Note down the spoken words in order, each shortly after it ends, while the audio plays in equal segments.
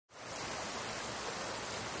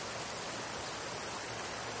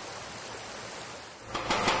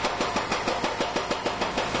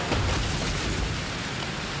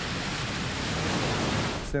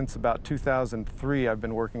Since about 2003, I've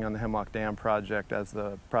been working on the Hemlock Dam project as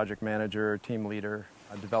the project manager, team leader,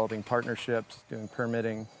 developing partnerships, doing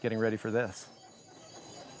permitting, getting ready for this.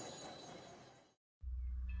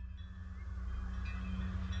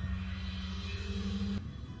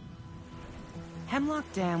 Hemlock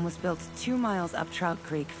Dam was built 2 miles up Trout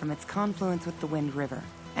Creek from its confluence with the Wind River,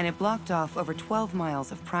 and it blocked off over 12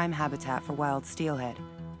 miles of prime habitat for wild steelhead.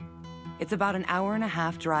 It's about an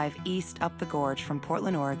hour-and-a-half drive east up the gorge from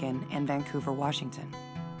Portland, Oregon, and Vancouver, Washington.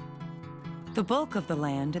 The bulk of the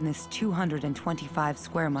land in this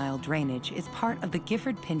 225-square-mile drainage is part of the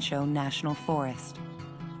Gifford-Pinchot National Forest,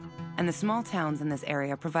 and the small towns in this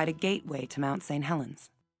area provide a gateway to Mount St.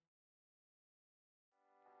 Helens.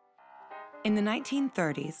 In the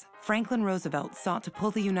 1930s, Franklin Roosevelt sought to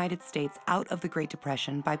pull the United States out of the Great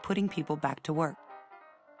Depression by putting people back to work.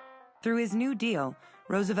 Through his New Deal,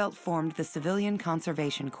 Roosevelt formed the Civilian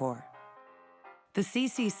Conservation Corps. The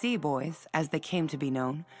CCC boys, as they came to be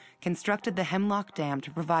known, constructed the Hemlock Dam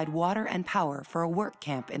to provide water and power for a work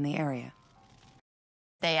camp in the area.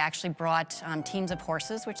 They actually brought teams of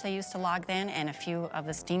horses, which they used to log then, and a few of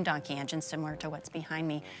the steam donkey engines, similar to what's behind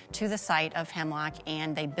me, to the site of Hemlock,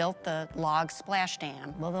 and they built the log splash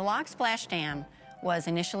dam. Well, the log splash dam was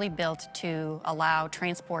initially built to allow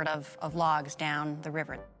transport of logs down the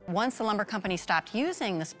river. Once the lumber company stopped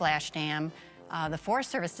using the splash dam, the Forest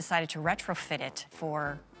Service decided to retrofit it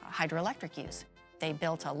for hydroelectric use. They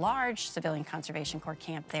built a large Civilian Conservation Corps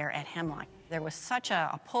camp there at Hemlock. There was such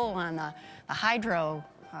a pull on the hydro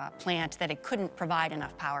plant that it couldn't provide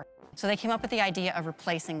enough power. So they came up with the idea of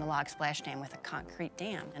replacing the log splash dam with a concrete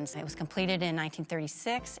dam. And it was completed in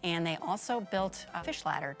 1936, and they also built a fish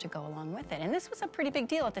ladder to go along with it. And this was a pretty big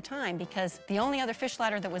deal at the time because the only other fish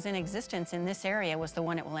ladder that was in existence in this area was the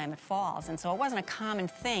one at Willamette Falls. And so it wasn't a common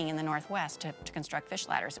thing in the Northwest to construct fish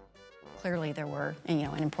ladders. Clearly there were,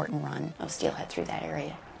 an important run of steelhead through that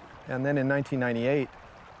area. And then in 1998,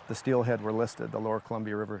 the steelhead were listed, the Lower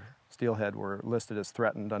Columbia River steelhead were listed as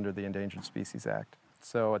threatened under the Endangered Species Act.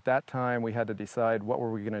 So at that time, we had to decide what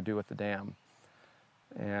were we going to do with the dam.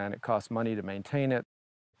 And it cost money to maintain it.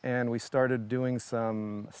 And we started doing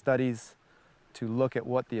some studies to look at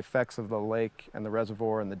what the effects of the lake and the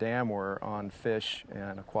reservoir and the dam were on fish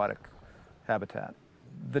and aquatic habitat.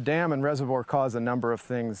 The dam and reservoir cause a number of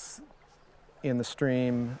things in the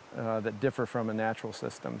stream that differ from a natural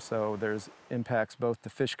system. So there's impacts both to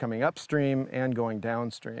fish coming upstream and going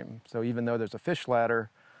downstream. So even though there's a fish ladder,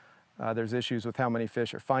 there's issues with how many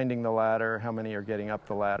fish are finding the ladder, how many are getting up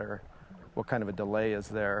the ladder, what kind of a delay is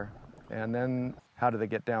there, and then how do they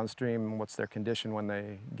get downstream, what's their condition when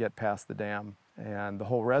they get past the dam. And the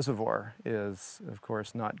whole reservoir is, of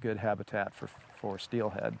course, not good habitat for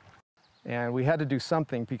steelhead. And we had to do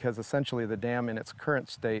something because essentially the dam in its current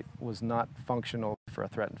state was not functional for a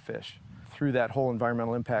threatened fish. Through that whole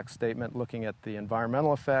environmental impact statement, looking at the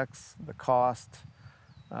environmental effects, the cost,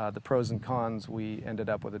 the pros and cons, we ended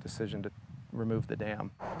up with a decision to remove the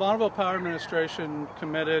dam. Bonneville Power Administration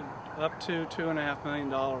committed up to $2.5 million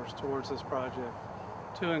towards this project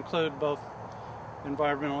to include both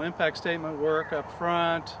environmental impact statement work up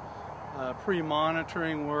front,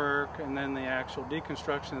 pre-monitoring work, and then the actual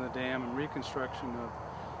deconstruction of the dam and reconstruction of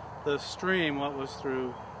the stream, what was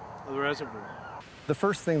through the reservoir. The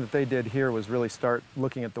first thing that they did here was really start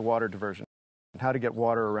looking at the water diversion, how to get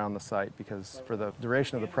water around the site, because for the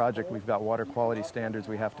duration of the project we've got water quality standards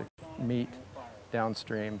we have to meet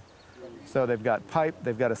downstream. So they've got pipe,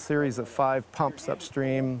 they've got a series of 5 pumps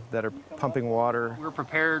upstream that are pumping water. We're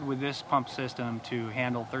prepared with this pump system to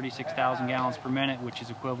handle 36,000 gallons per minute, which is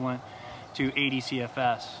equivalent to 80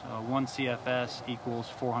 CFS. 1 CFS equals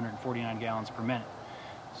 449 gallons per minute.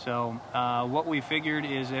 So what we figured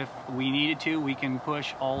is if we needed to, we can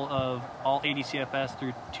push all 80 CFS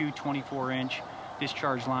through 2 24-inch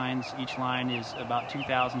discharge lines. Each line is about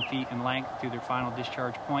 2,000 feet in length to their final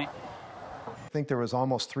discharge point. I think there was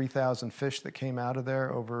almost 3,000 fish that came out of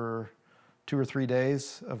there over 2 or 3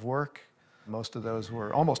 days of work. Most of those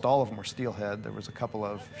were, almost all of them were steelhead. There was a couple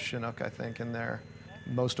of Chinook, I think, in there.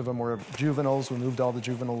 Most of them were juveniles. We moved all the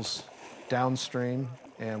juveniles downstream,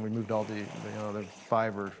 and we moved all the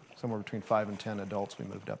 5 or somewhere between 5 and 10 adults we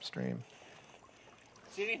moved upstream.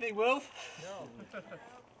 See anything move? No.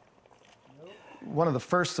 One of the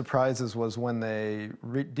first surprises was when they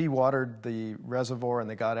dewatered the reservoir and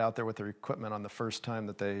they got out there with their equipment on the first time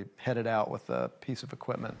that they headed out with a piece of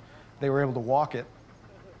equipment. They were able to walk it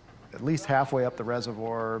at least halfway up the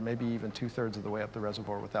reservoir, maybe even 2/3 of the way up the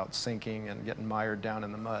reservoir without sinking and getting mired down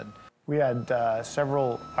in the mud. We had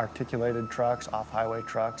several articulated trucks, off-highway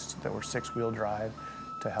trucks that were 6-wheel drive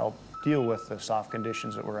to help deal with the soft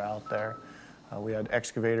conditions that were out there. We had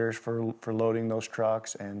excavators for loading those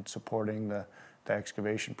trucks and supporting the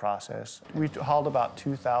excavation process. We hauled about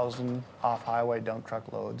 2,000 off-highway dump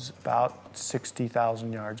truck loads, about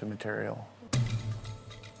 60,000 yards of material.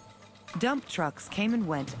 Dump trucks came and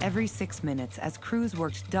went every 6 minutes as crews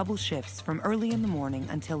worked double shifts from early in the morning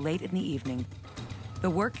until late in the evening. The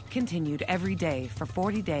work continued every day for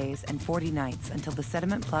 40 days and 40 nights until the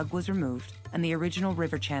sediment plug was removed and the original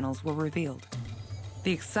river channels were revealed.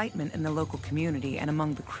 The excitement in the local community and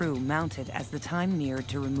among the crew mounted as the time neared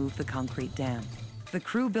to remove the concrete dam. The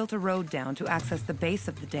crew built a road down to access the base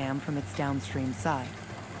of the dam from its downstream side.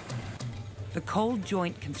 The cold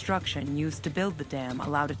joint construction used to build the dam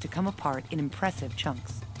allowed it to come apart in impressive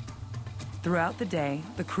chunks. Throughout the day,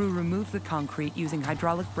 the crew removed the concrete using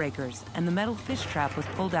hydraulic breakers, and the metal fish trap was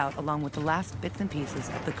pulled out along with the last bits and pieces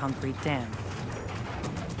of the concrete dam.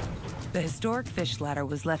 The historic fish ladder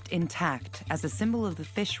was left intact as a symbol of the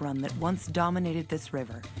fish run that once dominated this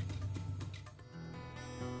river.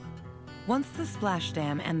 Once the splash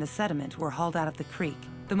dam and the sediment were hauled out of the creek,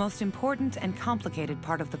 the most important and complicated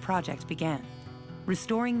part of the project began: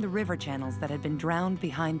 restoring the river channels that had been drowned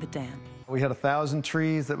behind the dam. We had 1,000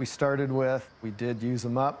 trees that we started with. We did use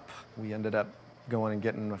them up. We ended up going and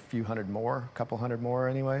getting a few hundred more, a couple hundred more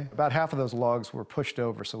anyway. About half of those logs were pushed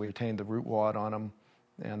over, so we retained the root wad on them,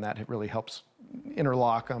 and that really helps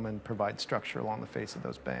interlock them and provide structure along the face of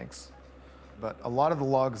those banks. But a lot of the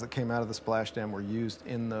logs that came out of the splash dam were used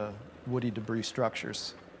in the woody debris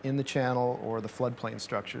structures in the channel or the floodplain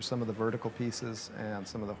structures. Some of the vertical pieces and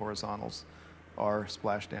some of the horizontals are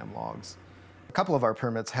splash dam logs. A couple of our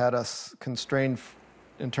permits had us constrained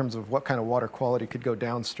in terms of what kind of water quality could go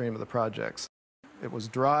downstream of the projects. It was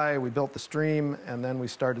dry, we built the stream, and then we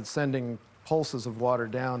started sending pulses of water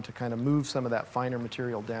down to kind of move some of that finer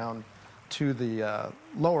material down to the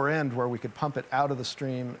lower end where we could pump it out of the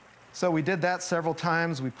stream. So we did that several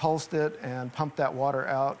times. We pulsed it and pumped that water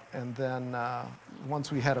out, and then once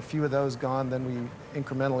we had a few of those gone, then we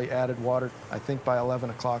incrementally added water. I think by 11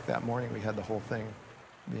 o'clock that morning we had the whole thing.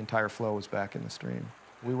 The entire flow was back in the stream.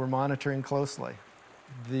 We were monitoring closely.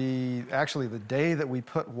 Actually, the day that we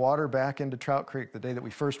put water back into Trout Creek, the day that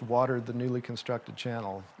we first watered the newly constructed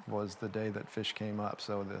channel, was the day that fish came up.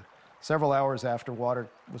 So several hours after water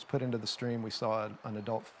was put into the stream, we saw an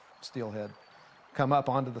adult steelhead come up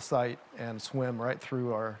onto the site and swim right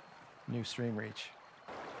through our new stream reach.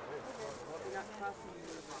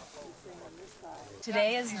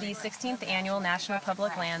 Today is the 16th annual National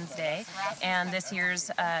Public Lands Day, and this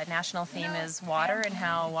year's national theme is water and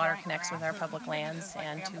how water connects with our public lands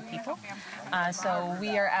and to people. So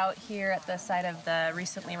we are out here at the site of the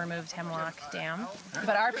recently removed Hemlock Dam.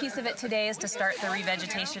 But our piece of it today is to start the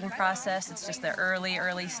revegetation process. It's just the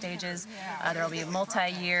early stages. There will be a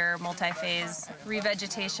multi-year, multi-phase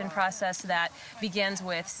revegetation process that begins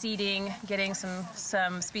with seeding, getting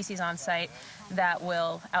some species on site that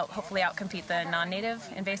will hopefully outcompete the non-native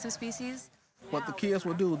invasive species. What the kids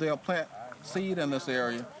will do, they'll plant seed in this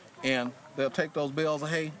area, and they'll take those bales of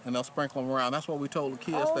hay and they'll sprinkle them around. That's what we told the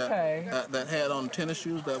kids that had on tennis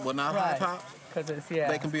shoes that were not high top.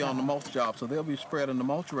 They can be on the mulch job, so they'll be spreading the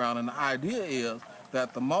mulch around. And the idea is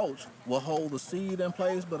that the mulch will hold the seed in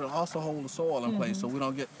place, but it'll also hold the soil in place, so we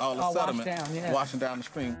don't get all the sediment washing down the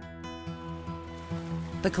stream.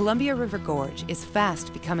 The Columbia River Gorge is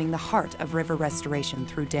fast becoming the heart of river restoration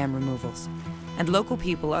through dam removals, and local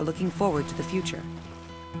people are looking forward to the future.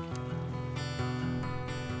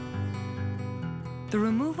 The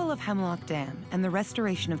removal of Hemlock Dam and the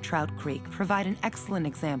restoration of Trout Creek provide an excellent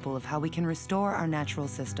example of how we can restore our natural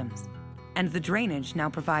systems. And the drainage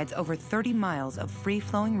now provides over 30 miles of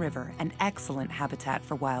free-flowing river and excellent habitat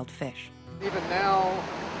for wild fish. Even now,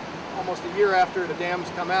 almost a year after the dams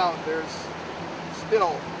come out, there's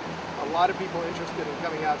still a lot of people interested in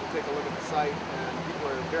coming out to take a look at the site, and people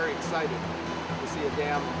are very excited to see a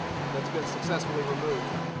dam that's been successfully removed.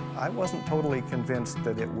 I wasn't totally convinced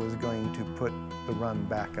that it was going to put the run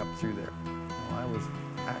back up through there. I was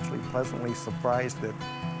actually pleasantly surprised that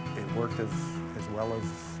it worked as well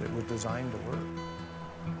as it was designed to work.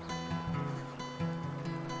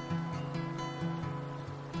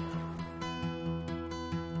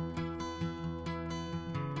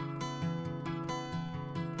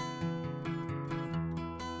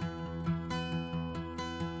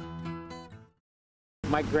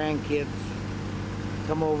 My grandkids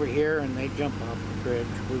come over here and they jump off the bridge.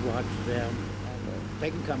 We watch them. They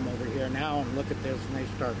can come over here now and look at this and they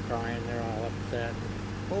start crying. They're all upset.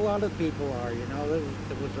 Well, a lot of people are, you know.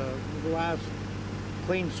 It was the last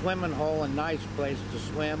clean swimming hole and nice place to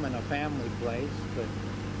swim and a family place, but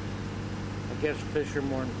I guess fish are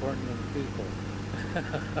more important than people.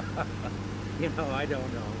 You know, I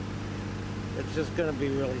don't know. It's just going to be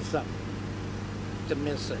really something to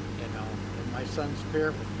miss it, you know. And my son's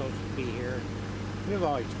spirit was supposed to be here. We've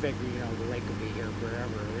always figured, you know, the lake would be here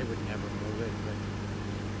forever. They would never move it, but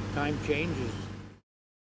time changes.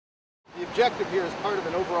 The objective here is part of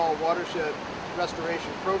an overall watershed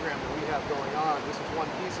restoration program that we have going on. This is one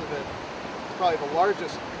piece of it. It's probably the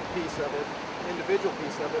largest piece of it, individual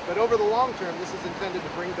piece of it. But over the long term, this is intended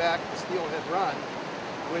to bring back the Steelhead Run,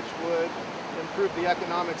 which would improve the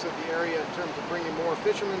economics of the area in terms of bringing more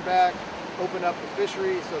fishermen back, open up the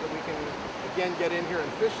fishery so that we can again get in here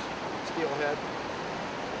and fish steelhead.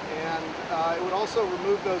 And it would also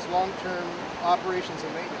remove those long-term operations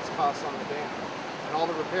and maintenance costs on the dam. And all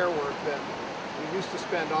the repair work that we used to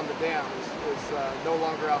spend on the dam is no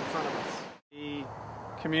longer out in front of us. The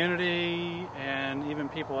community and even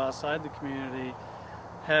people outside the community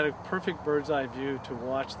had a perfect bird's eye view to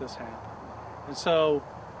watch this happen. And so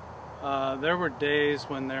there were days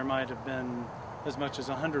when there might have been as much as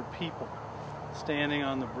 100 people standing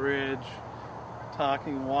on the bridge,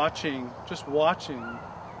 talking, watching, just watching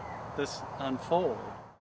this unfold.